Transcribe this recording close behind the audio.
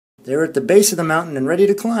They were at the base of the mountain and ready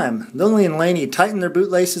to climb. Lily and Lainey tightened their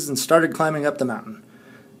bootlaces and started climbing up the mountain.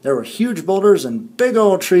 There were huge boulders and big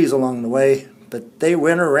old trees along the way, but they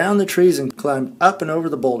went around the trees and climbed up and over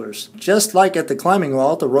the boulders, just like at the climbing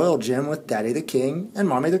wall at the royal gym with Daddy the King and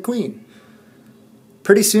Mommy the Queen.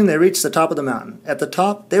 Pretty soon they reached the top of the mountain. At the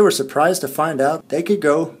top, they were surprised to find out they could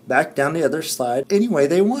go back down the other side any way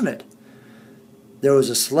they wanted. There was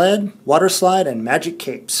a sled, water slide, and magic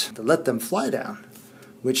capes to let them fly down.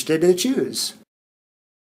 Which did they choose?